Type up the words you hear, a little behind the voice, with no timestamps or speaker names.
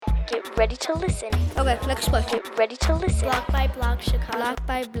Get ready to listen. Okay, next question. Get ready to listen. Block by Block Chicago. Block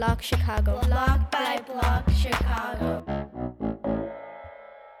by Block Chicago. Block by Block Chicago.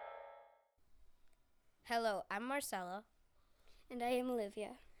 Hello, I'm Marcella. And I am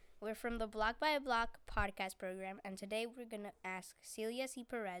Olivia. We're from the Block by Block podcast program, and today we're going to ask Celia C.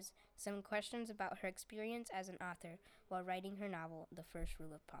 Perez some questions about her experience as an author while writing her novel, The First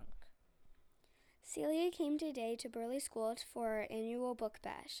Rule of Punk. Celia came today to Burley School for our annual book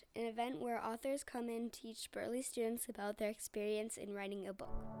bash, an event where authors come and teach Burley students about their experience in writing a book.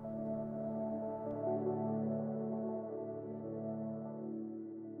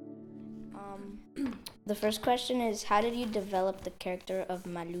 The first question is, how did you develop the character of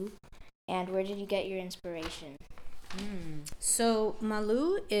Malou, and where did you get your inspiration? So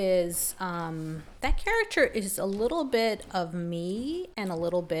Malou is, that character is a little bit of me and a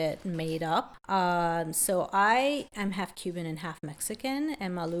little bit made up. So I am half Cuban and half Mexican,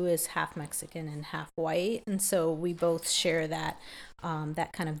 and Malou is half Mexican and half white. And so we both share that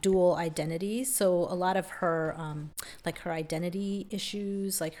kind of dual identity. So a lot of her, like her identity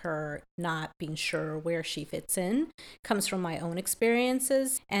issues, like her not being sure where she fits in, comes from my own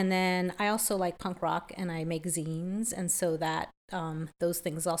experiences. And then I also like punk rock and I make zines. And so that those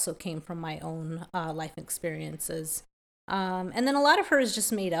things also came from my own life experiences. And then a lot of her is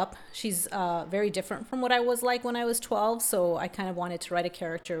just made up. She's very different from what I was like when I was 12. So I kind of wanted to write a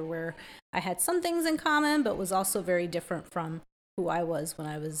character where I had some things in common, but was also very different from who I was when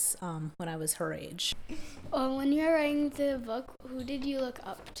I was her age. When you were writing the book, who did you look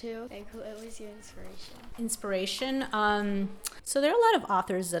up to? Like, who was your inspiration? So there are a lot of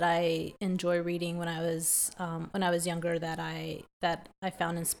authors that I enjoy reading when I was younger that I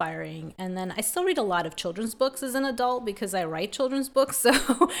found inspiring, and then I still read a lot of children's books as an adult because I write children's books.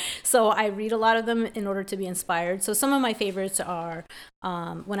 So I read a lot of them in order to be inspired. So some of my favorites are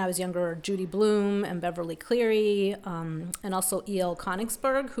when I was younger, Judy Blume and Beverly Cleary, and also E.L.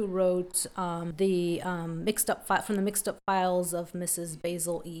 Konigsberg, who wrote the Mixed Up Files of Mrs.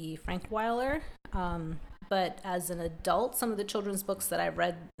 Basil E. Frankweiler. But as an adult, some of the children's books that I've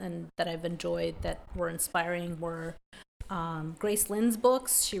read and that I've enjoyed that were inspiring were Grace Lynn's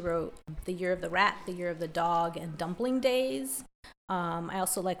books. She wrote The Year of the Rat, The Year of the Dog, and Dumpling Days. I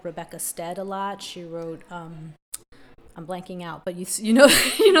also like Rebecca Stead a lot. She wrote, I'm blanking out, but you know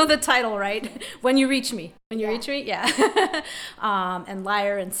the title, right? When You Reach Me. Reach Me? Yeah. And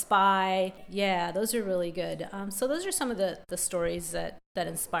Liar and Spy. Yeah, those are really good. So those are some of the stories that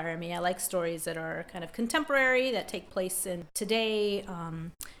inspire me. I like stories that are kind of contemporary, that take place in today,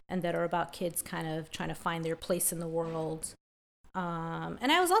 and that are about kids kind of trying to find their place in the world.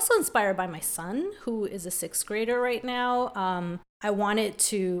 And I was also inspired by my son, who is a sixth grader right now. I wanted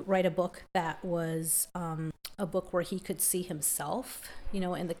to write a book that was a book where he could see himself,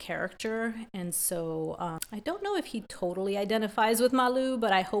 in the character. And so I don't know if he totally identifies with Malou,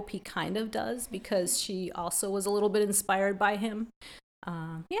 but I hope he kind of does, because she also was a little bit inspired by him.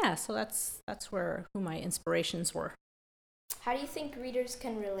 So that's who my inspirations were. How do you think readers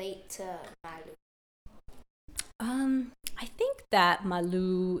can relate to Malou? I think that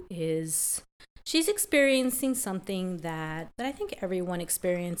Malou she's experiencing something that I think everyone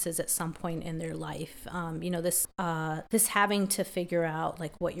experiences at some point in their life. This having to figure out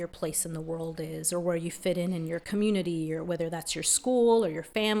like what your place in the world is, or where you fit in your community, or whether that's your school or your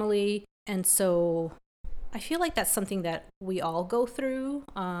family. And so I feel like that's something that we all go through.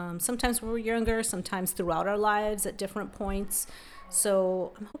 Sometimes when we're younger, sometimes throughout our lives at different points.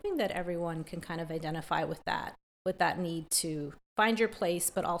 So I'm hoping that everyone can kind of identify with that need to find your place,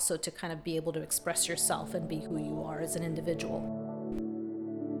 but also to kind of be able to express yourself and be who you are as an individual.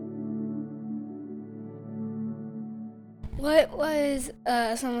 What was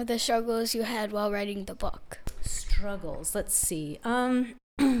some of the struggles you had while writing the book? Struggles, let's see.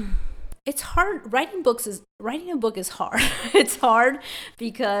 It's hard. Writing a book is hard. It's hard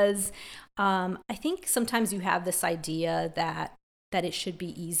because I think sometimes you have this idea that it should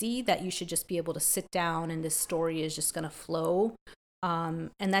be easy, that you should just be able to sit down and this story is just going to flow. And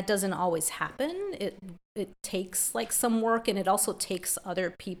that doesn't always happen. It takes like some work, and it also takes other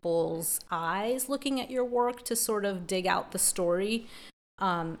people's eyes looking at your work to sort of dig out the story.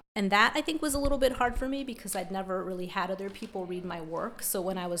 And that I think was a little bit hard for me because I'd never really had other people read my work. So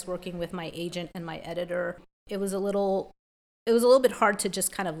when I was working with my agent and my editor, it was a little bit hard to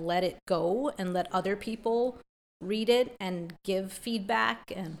just kind of let it go and let other people read it and give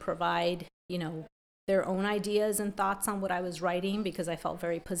feedback and provide, their own ideas and thoughts on what I was writing, because I felt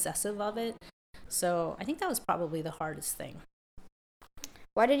very possessive of it. So I think that was probably the hardest thing.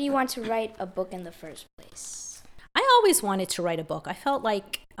 Why did you want to write a book in the first place? I always wanted to write a book. I felt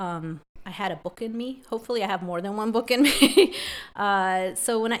like I had a book in me. Hopefully I have more than one book in me.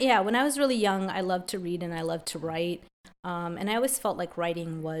 So when I was really young, I loved to read and I loved to write. And I always felt like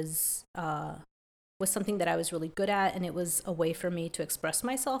writing was something that I was really good at, and it was a way for me to express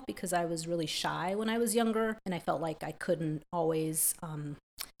myself because I was really shy when I was younger, and I felt like I couldn't always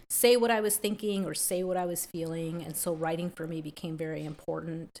say what I was thinking or say what I was feeling, and so writing for me became very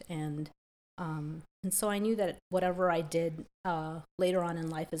important. And so I knew that whatever I did later on in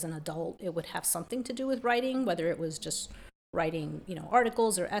life as an adult, it would have something to do with writing, whether it was just writing,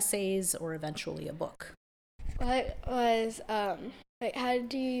 articles or essays, or eventually a book. What was how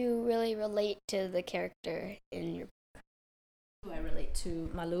do you really relate to the character in your book? Do I relate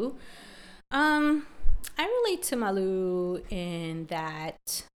to Malou? I relate to Malou in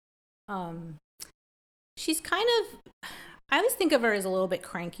that she's kind of, I always think of her as a little bit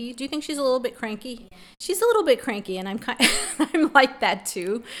cranky. Do you think she's a little bit cranky? Yeah. She's a little bit cranky, and I'm like that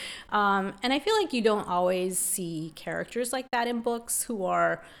too. And I feel like you don't always see characters like that in books who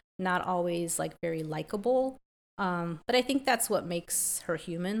are not always like very likable. But I think that's what makes her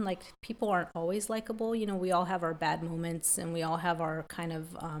human. Like, people aren't always likable. We all have our bad moments, and we all have our kind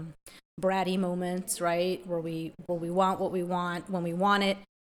of bratty moments, right? Where we want what we want when we want it.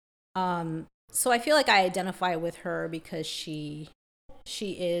 So I feel like I identify with her because she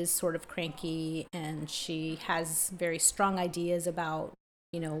is sort of cranky, and she has very strong ideas about,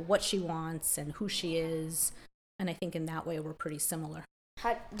 what she wants and who she is. And I think in that way we're pretty similar.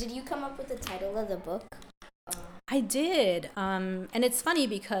 Did you come up with the title of the book? I did, and it's funny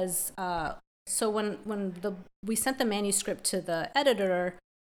because so when we sent the manuscript to the editor,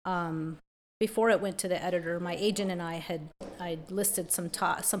 before it went to the editor, my agent and I listed some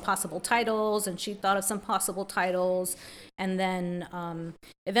possible titles, and she thought of some possible titles, and then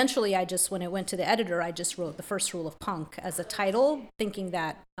eventually when it went to the editor, I just wrote The First Rule of Punk as a title, thinking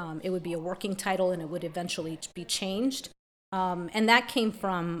that it would be a working title and it would eventually be changed. And that came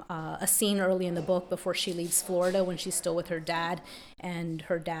from a scene early in the book before she leaves Florida, when she's still with her dad, and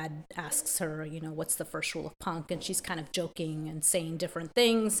her dad asks her, what's the first rule of punk? And she's kind of joking and saying different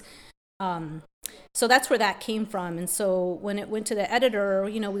things. So that's where that came from. And so when it went to the editor,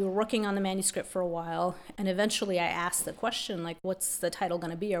 we were working on the manuscript for a while, and eventually I asked the question, like, what's the title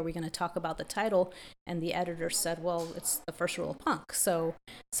going to be? Are we going to talk about the title? And the editor said, well, it's The First Rule of Punk. So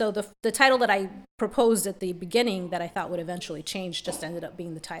the title that I proposed at the beginning that I thought would eventually change just ended up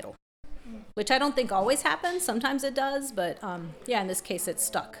being the title, which I don't think always happens. Sometimes it does, but in this case it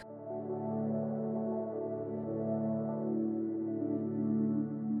stuck.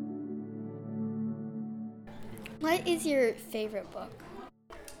 What is your favorite book?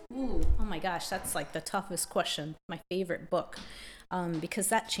 Ooh, oh my gosh, that's like the toughest question. My favorite book, because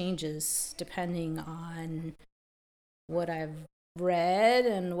that changes depending on what I've read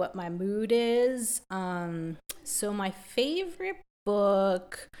and what my mood is. So my favorite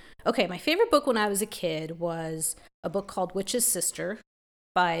book when I was a kid was a book called Witch's Sister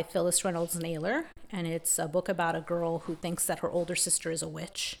by Phyllis Reynolds Naylor, and it's a book about a girl who thinks that her older sister is a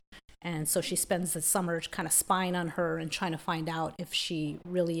witch. And so she spends the summer kind of spying on her and trying to find out if she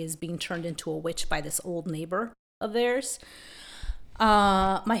really is being turned into a witch by this old neighbor of theirs.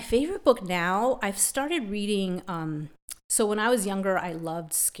 My favorite book now, I've started reading, so when I was younger, I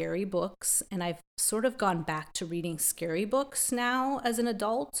loved scary books, and I've sort of gone back to reading scary books now as an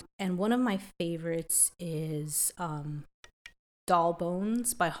adult. And one of my favorites is Doll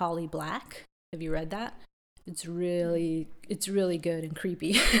Bones by Holly Black. Have you read that? It's really good and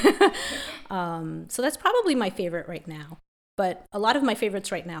creepy. So that's probably my favorite right now. But a lot of my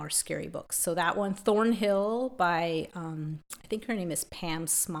favorites right now are scary books. So that one, Thornhill by, I think her name is Pam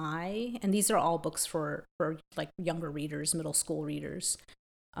Smye. And these are all books for like younger readers, middle school readers,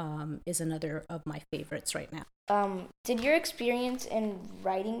 is another of my favorites right now. Did your experience in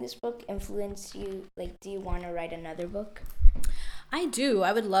writing this book influence you? Like, do you want to write another book? I do.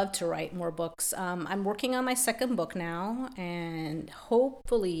 I would love to write more books. I'm working on my second book now, and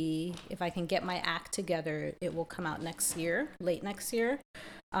hopefully, if I can get my act together, it will come out late next year.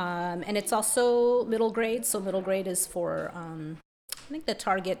 And it's also middle grade. So middle grade is for, I think the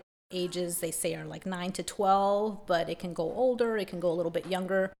target ages they say are like 9 to 12, but it can go older, it can go a little bit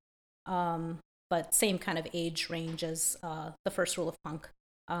younger, but same kind of age range as The First Rule of Punk.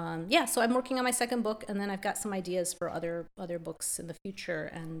 So I'm working on my second book, and then I've got some ideas for other books in the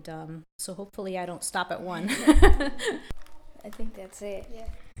future, and so hopefully I don't stop at one. I think that's it. Yeah.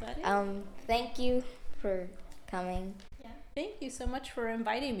 Is that it? Thank you for coming. Yeah. Thank you so much for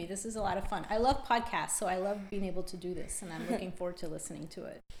inviting me. This is a lot of fun. I love podcasts, so I love being able to do this, and I'm looking forward to listening to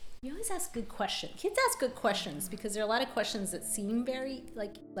it. You always ask good questions. Kids ask good questions because there are a lot of questions that seem very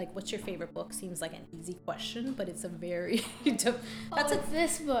like what's your favorite book seems like an easy question, but it's a very It's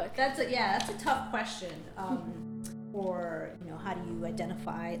this book. that's a tough question. Or how do you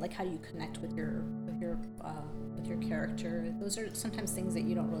identify, like how do you connect with your character? Those are sometimes things that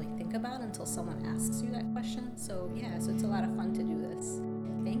you don't really think about until someone asks you that question. So it's a lot of fun to do this.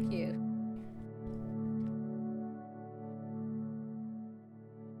 Thank you.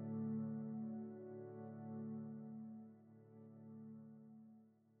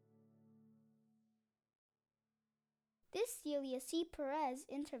 This Celia C. Perez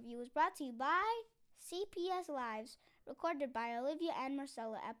interview was brought to you by CPS Lives, recorded by Olivia and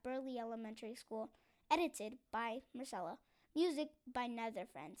Marcella at Burley Elementary School, edited by Marcella. Music by Nether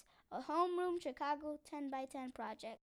Friends, a Homeroom Chicago 10x10 project.